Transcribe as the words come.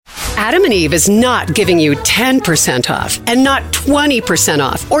Adam and Eve is not giving you 10% off and not 20%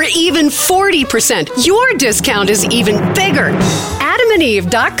 off or even 40%. Your discount is even bigger.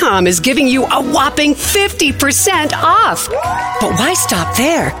 AdamandEve.com is giving you a whopping 50% off. But why stop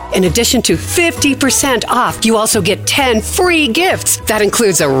there? In addition to 50% off, you also get 10 free gifts. That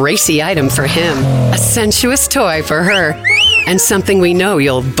includes a racy item for him, a sensuous toy for her, and something we know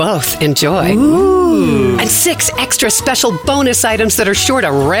you'll both enjoy. Ooh. And 6 extra special bonus items that are sure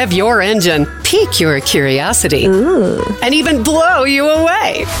to rev your engine, pique your curiosity, and even blow you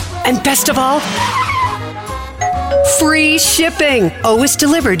away. And best of all, free shipping, always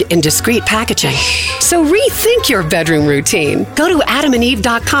delivered in discreet packaging. So rethink your bedroom routine. Go to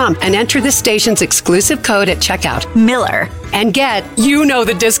adamandeve.com and enter the station's exclusive code at checkout, Miller, and get, you know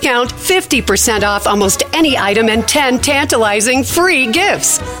the discount, 50% off almost any item and 10 tantalizing free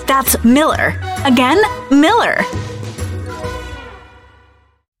gifts. That's Miller. Again, Miller.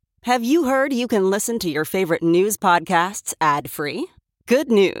 Have you heard you can listen to your favorite news podcasts ad-free? Good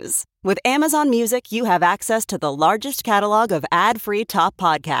news. With Amazon Music, you have access to the largest catalog of ad-free top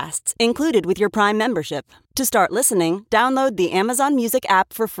podcasts included with your Prime membership. To start listening, download the Amazon Music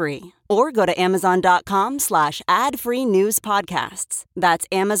app for free or go to amazon.com/ad-free news podcasts. That's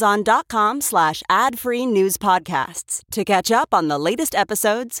amazon.com/ad-free news podcasts to catch up on the latest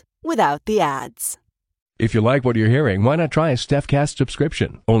episodes without the ads. If you like what you're hearing, why not try a StephCast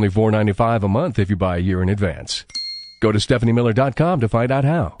subscription? Only $4.95 a month if you buy a year in advance. Go to StephanieMiller.com to find out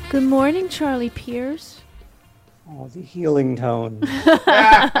how. Good morning, Charlie Pierce. Oh, the healing tone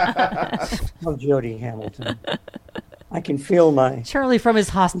of Jody Hamilton. I can feel my Charlie from his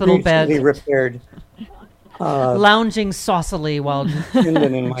hospital bed, repaired, lounging saucily while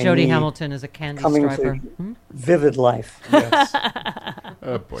Jody Hamilton is a candy striper. Vivid life. Yes.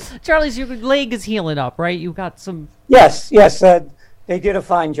 Oh boy, Charlie's your leg is healing up, right? You got some. Yes. They did a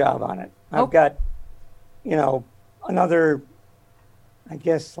fine job on it. I've got, another, I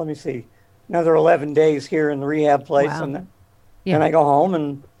guess, let me see, another 11 days here in the rehab place. Wow. And then I go home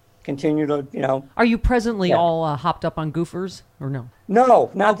and continue to, Are you presently all hopped up on goofers or no?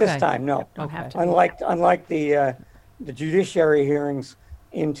 No, not this time, no. Don't have to. Unlike the judiciary hearings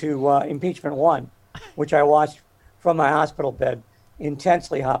into impeachment 1, which I watched from my hospital bed,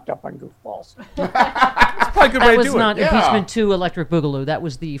 intensely hopped up on goofballs. That was not impeachment 2 Electric Boogaloo. That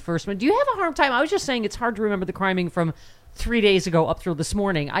was the first one. Do you have a hard time? I was just saying it's hard to remember the criming from 3 days ago up through this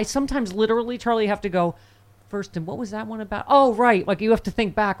morning. I sometimes literally, Charlie, have to go first, and what was that one about? Oh, right. Like you have to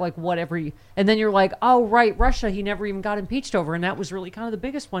think back like and then you're like, oh, right, Russia, he never even got impeached over, and that was really kind of the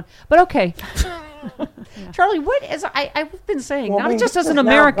biggest one. But okay. Charlie, I've been saying, not just as an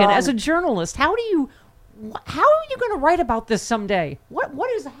American, as a journalist, how are you going to write about this someday?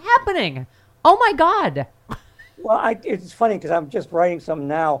 What is happening? Oh my God! Well, it's funny because I'm just writing something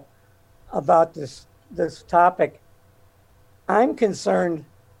now about this topic. I'm concerned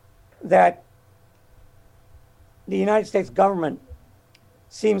that the United States government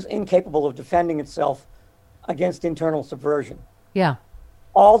seems incapable of defending itself against internal subversion. Yeah.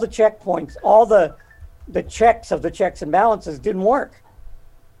 All the checkpoints, all the checks of the checks and balances didn't work.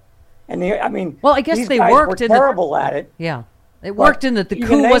 And I guess they worked. Were terrible at it. Yeah, it worked in that the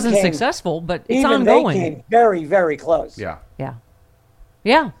coup wasn't successful, but it's ongoing. They came very, very close. Yeah. I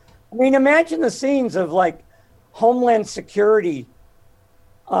mean, imagine the scenes of like Homeland Security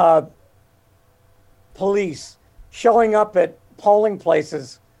police showing up at polling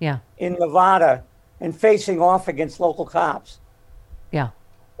places in Nevada and facing off against local cops. Yeah.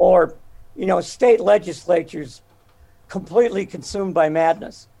 Or, state legislatures completely consumed by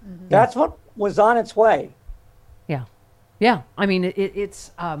madness. Mm-hmm. That's what was on its way. Yeah. I mean,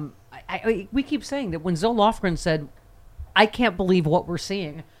 it's. We keep saying that when Zoe Lofgren said, "I can't believe what we're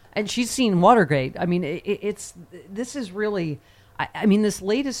seeing," and she's seen Watergate. I mean, this is really. I mean, this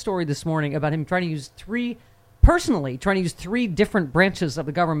latest story this morning about him trying to use three different branches of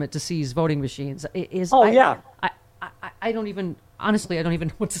the government to seize voting machines is. I don't even. Honestly, I don't even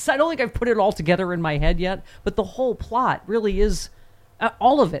know what to say. I don't think I've put it all together in my head yet, but the whole plot really is,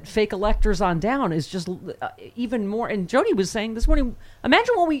 all of it, fake electors on down, is just even more. And Jody was saying this morning,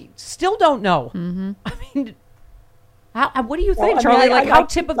 imagine what we still don't know. Mm-hmm. I mean, what do you think, Charlie? How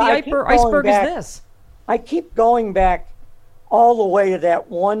tip of the iceberg is this? I keep going back all the way to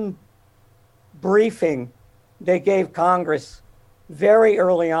that one briefing they gave Congress very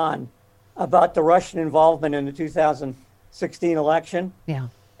early on about the Russian involvement in the 2016 election. Yeah.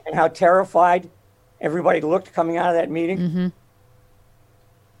 And how terrified everybody looked coming out of that meeting. Mm-hmm.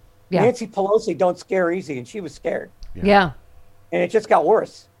 Yeah. Nancy Pelosi don't scare easy, and she was scared. Yeah. And it just got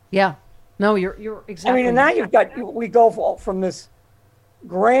worse. Yeah. No, you're exactly. I mean, and now we go from this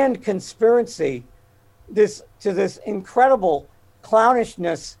grand conspiracy, this incredible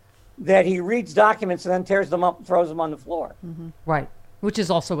clownishness that he reads documents and then tears them up and throws them on the floor. Mm-hmm. Right, which is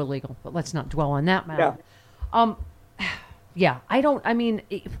also illegal, but let's not dwell on that matter.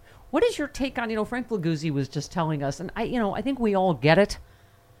 What is your take on, Frank Leguzzi was just telling us, and I think we all get it,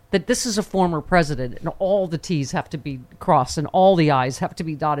 that this is a former president and all the T's have to be crossed and all the I's have to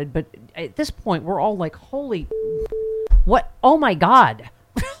be dotted. But at this point, we're all like, holy, what? Oh my God.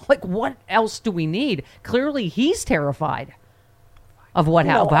 Like, what else do we need? Clearly, he's terrified of what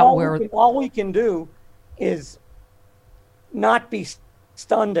happened. All we can do is not be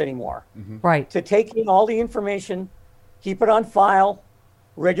stunned anymore. Mm-hmm. Right. To take in all the information, keep it on file,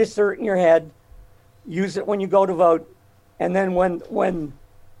 register it in your head, use it when you go to vote, and then when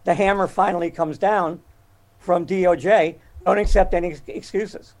the hammer finally comes down from DOJ, don't accept any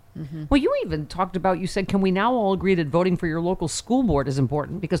excuses. Mm-hmm. Well, you even talked about, you said, can we now all agree that voting for your local school board is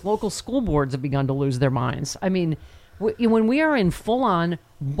important? Because local school boards have begun to lose their minds. I mean, when we are in full-on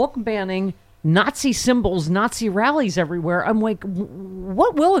book banning, Nazi symbols, Nazi rallies everywhere, I'm like,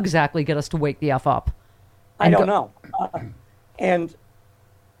 what will exactly get us to wake the F up? I don't know. And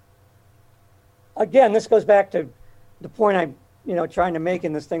again, this goes back to the point I'm trying to make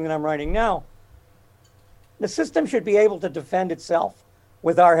in this thing that I'm writing now. The system should be able to defend itself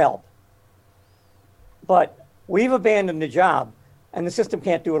with our help. But we've abandoned the job, and the system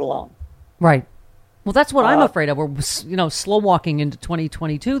can't do it alone. Right. Well, that's what I'm afraid of. We're, slow walking into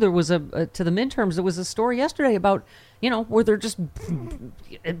 2022. There was to the midterms, there was a story yesterday about, where they're just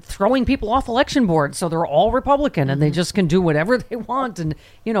throwing people off election boards. So they're all Republican and they just can do whatever they want. And,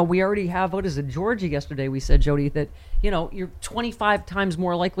 we already have, Georgia yesterday, we said, Jody, that, you're 25 times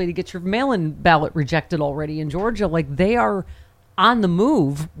more likely to get your mail-in ballot rejected already in Georgia. Like, they are on the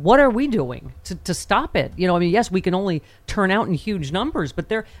move. What are we doing to stop it? Yes, we can only turn out in huge numbers,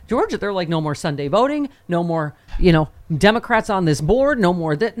 but Georgia, they're like, no more Sunday voting, no more, Democrats on this board, no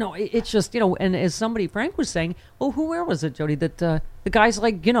more that. No, it's just, and as Frank was saying, well, where was it, Jody, that the guy's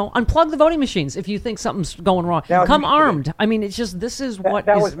like, unplug the voting machines if you think something's going wrong. Come armed. I mean, it's just, this is what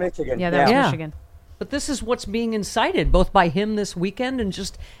that was Michigan. Yeah, that was Michigan. But this is what's being incited, both by him this weekend and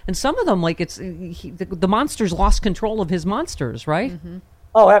some of them, like the monsters lost control of his monsters, right? Mm-hmm.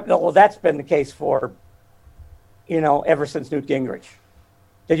 Oh, that's been the case for, ever since Newt Gingrich.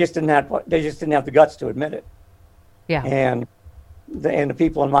 They just didn't have the guts to admit it. Yeah. And the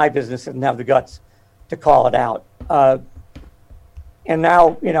people in my business didn't have the guts to call it out. And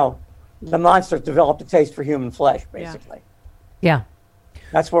now, the monsters developed a taste for human flesh, basically. Yeah.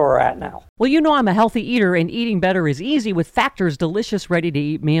 That's where we're at now. Well, I'm a healthy eater, and eating better is easy with Factor's delicious,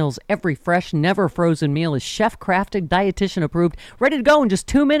 ready-to-eat meals. Every fresh, never-frozen meal is chef-crafted, dietitian-approved, ready to go in just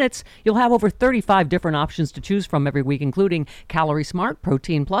 2 minutes. You'll have over 35 different options to choose from every week, including Calorie Smart,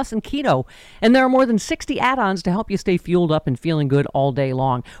 Protein Plus, and Keto. And there are more than 60 add-ons to help you stay fueled up and feeling good all day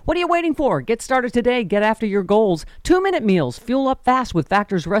long. What are you waiting for? Get started today. Get after your goals. 2-minute meals. Fuel up fast with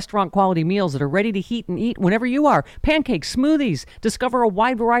Factor's restaurant-quality meals that are ready to heat and eat whenever you are. Pancakes, smoothies. Discover a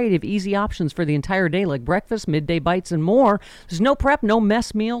wide variety of easy options for the entire day, like breakfast, midday bites, and more. There's no prep, no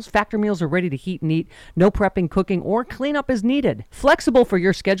mess meals. Factor meals are ready to heat and eat. No prepping, cooking, or cleanup is needed. Flexible for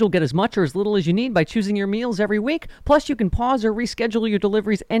your schedule. Get as much or as little as you need by choosing your meals every week. Plus, you can pause or reschedule your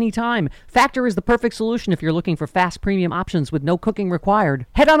deliveries anytime. Factor is the perfect solution if you're looking for fast premium options with no cooking required.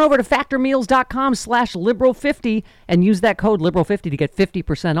 Head on over to factormeals.com/liberal50 and use that code liberal50 to get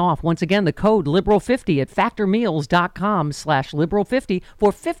 50% off. Once again, the code liberal50 at factormeals.com/liberal50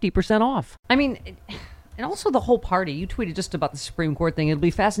 for 50% off. I mean, and also the whole party. You tweeted just about the Supreme Court thing. It'll be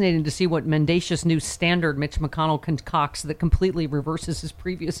fascinating to see what mendacious new standard Mitch McConnell concocts that completely reverses his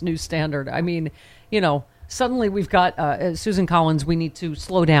previous new standard. I mean, suddenly we've got Susan Collins. We need to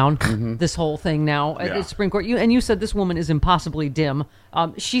slow down this whole thing now at the Supreme Court. You said this woman is impossibly dim.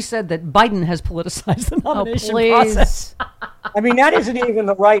 She said that Biden has politicized the nomination process. I mean, that isn't even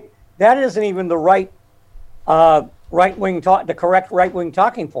the right right-wing the correct right-wing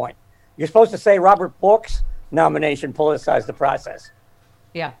talking point. You're supposed to say Robert Bork's nomination politicized the process.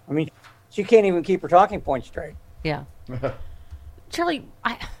 Yeah. I mean, she can't even keep her talking point straight. Yeah. Charlie,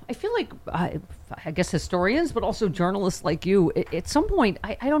 I feel like, I guess historians, but also journalists like you, at some point,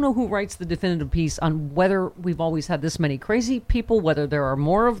 I don't know who writes the definitive piece on whether we've always had this many crazy people, whether there are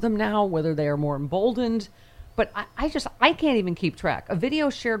more of them now, whether they are more emboldened. But I can't even keep track. A video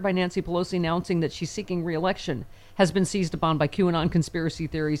shared by Nancy Pelosi announcing that she's seeking re-election has been seized upon by QAnon conspiracy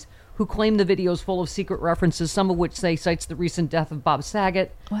theories who claim the video is full of secret references, some of which cites the recent death of Bob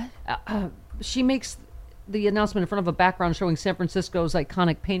Saget. What? She makes the announcement in front of a background showing San Francisco's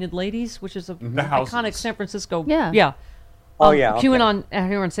iconic Painted Ladies, which is a iconic San Francisco. Yeah. QAnon,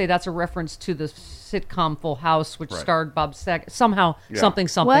 everyone say that's a reference to the sitcom Full House, which starred Bob Saget. Somehow, something,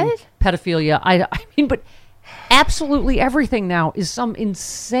 what? pedophilia. I mean, but absolutely everything now is some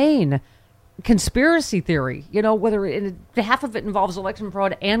insane conspiracy theory. You know, whether half of it involves election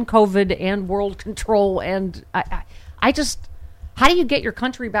fraud and COVID and world control, and I just, how do you get your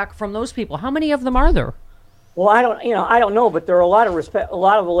country back from those people? How many of them are there? Well, I don't know, but there are a lot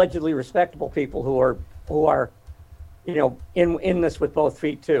of allegedly respectable people who are, in this with both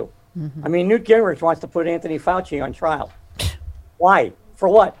feet too. Mm-hmm. I mean, Newt Gingrich wants to put Anthony Fauci on trial. Why? For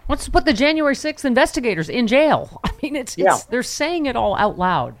what? Let's put the January 6th investigators in jail. I mean, they're saying it all out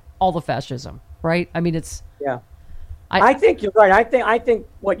loud, all the fascism, right? I mean, it's... Yeah. I think you're right. I think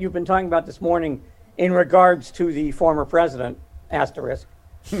what you've been talking about this morning in regards to the former president, asterisk,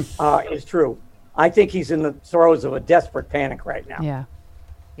 is true. I think he's in the throes of a desperate panic right now. Yeah.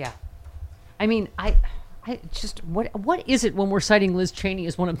 Yeah. I mean, I just, what is it when we're citing Liz Cheney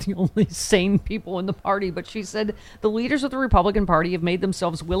as one of the only sane people in the party? But she said the leaders of the Republican Party have made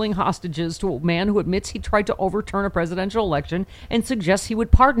themselves willing hostages to a man who admits he tried to overturn a presidential election and suggests he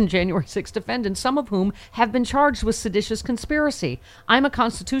would pardon January 6 defendants, some of whom have been charged with seditious conspiracy. I'm a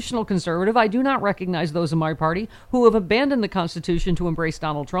constitutional conservative. I do not recognize those in my party who have abandoned the Constitution to embrace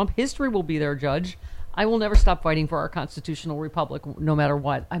Donald Trump. History will be their judge. I will never stop fighting for our constitutional republic, no matter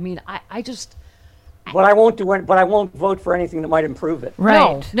what. I mean, I just... But I won't vote for anything that might improve it.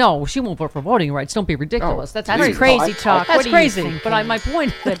 Right? No, she won't vote for voting rights. Don't be ridiculous. That's crazy talk. That's crazy. But my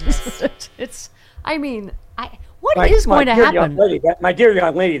point is, it's. I mean, what is going to happen? My dear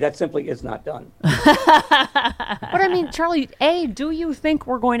young lady, that simply is not done. But I mean, Charlie, do you think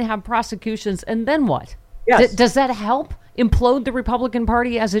we're going to have prosecutions, and then what? Yes. Does that help implode the Republican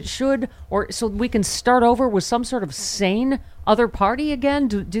Party as it should, or so we can start over with some sort of sane other party again?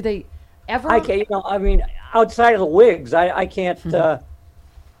 Do they? I mean, outside of the Whigs, I can't, I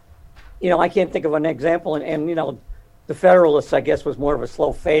can't think of an example. And the Federalists, I guess, was more of a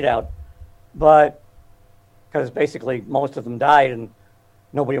slow fade out, but because basically most of them died and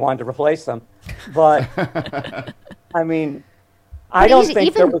nobody wanted to replace them. But I mean, I don't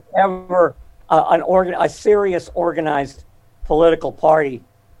think there was ever a serious organized political party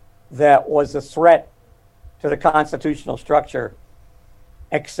that was a threat to the constitutional structure,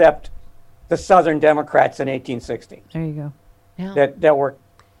 except the Southern Democrats in 1860. There you go. Yeah. That were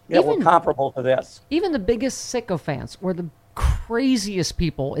comparable to this. Even the biggest sycophants or the craziest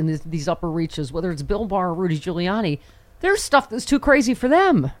people in these upper reaches, whether it's Bill Barr or Rudy Giuliani, there's stuff that's too crazy for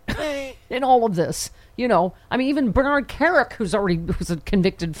them in all of this. I mean, even Bernard Kerik, who's a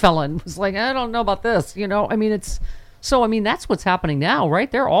convicted felon, was like, I don't know about this. I mean, that's what's happening now, right?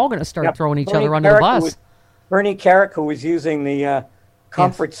 They're all going to start throwing each other under the bus. Bernie Kerik, who was using the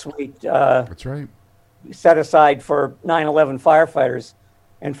comfort suite that's right, set aside for 9/11 firefighters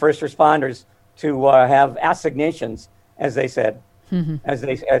and first responders to have assignations, as they said,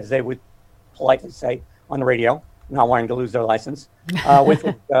 as they would politely say on the radio, not wanting to lose their license, with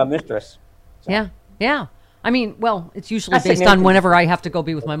his mistress. So. Yeah. I mean, well, it's usually based on whenever I have to go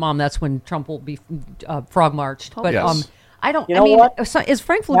be with my mom. That's when Trump will be frog marched. But yes. I don't. What? Is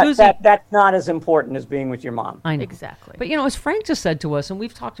Frank Figliuzzi? That's not as important as being with your mom. I know. Exactly. But as Frank just said to us, and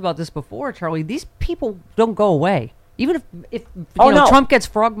we've talked about this before, Charlie, these people don't go away. Even if Trump gets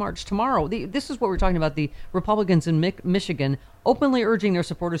frog marched tomorrow, this is what we're talking about. The Republicans in Michigan openly urging their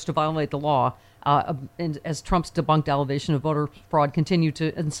supporters to violate the law, and as Trump's debunked allegation of voter fraud continue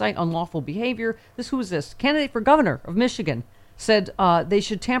to incite unlawful behavior. Who is this? Candidate for governor of Michigan said they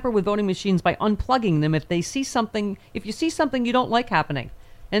should tamper with voting machines by unplugging them if you see something you don't like happening.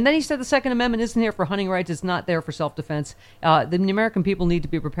 And then he said the Second Amendment isn't here for hunting rights. It's not there for self-defense. The American people need to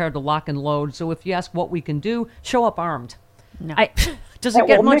be prepared to lock and load. So if you ask what we can do, show up armed. No. Does it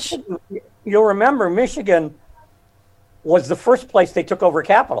get much... You'll remember Michigan was the first place they took over a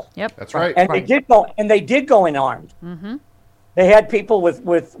Capitol. Yep. That's right. And they did go in armed. Mm-hmm. They had people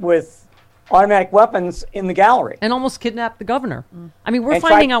with automatic weapons in the gallery and almost kidnapped the governor. I mean, we're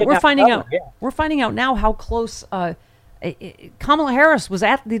finding out now how close Kamala Harris was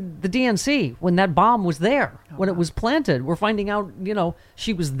at the DNC when that bomb was there, when it was planted. We're finding out,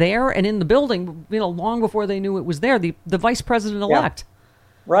 she was there and in the building, long before they knew it was there. The vice president elect. Yeah.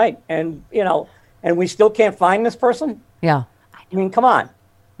 Right, and and we still can't find this person. Yeah, I mean, come on.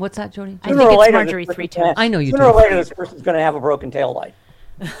 What's that, Jody? I think it's Marjorie 3 times. I know you do. Sooner or later, this person's going to have a broken tail light.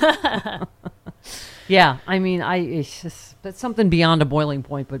 Yeah, I mean, it's something beyond a boiling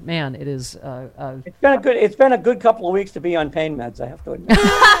point, but man, it is. It's been a good couple of weeks to be on pain meds, I have to admit.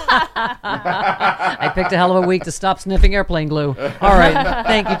 I picked a hell of a week to stop sniffing airplane glue. All right,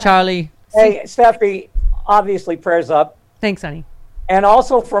 thank you, Charlie. Hey, Steffi, obviously prayers up. Thanks, honey. And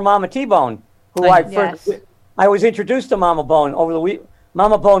also for Mama T-Bone, who I was introduced to Mama Bone over the week.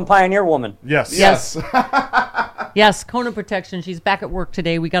 Mama Bone, Pioneer Woman. Yes. Yes, Kona Protection. She's back at work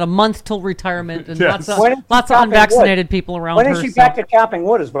today. We got a month till retirement, and Yes. lots of unvaccinated people around her. When is she back to chopping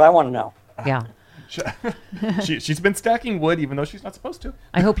wood is what I want to know. Yeah. She's been stacking wood even though she's not supposed to.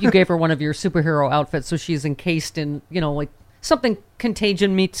 I hope you gave her one of your superhero outfits so she's encased in, like something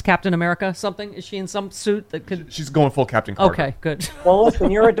Contagion meets Captain America, something. Is she in some suit that could... She's going full Captain Carter. Okay, good. Well,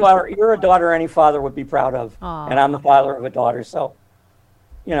 listen, you're a daughter any father would be proud of. Aww. And I'm the father of a daughter, so,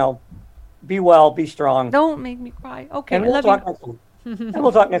 be well, be strong. Don't make me cry. Okay, and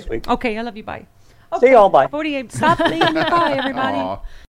we'll talk next week. Okay, I love you. Bye. See y'all, bye. 48. Stop making me cry, everybody. Aww.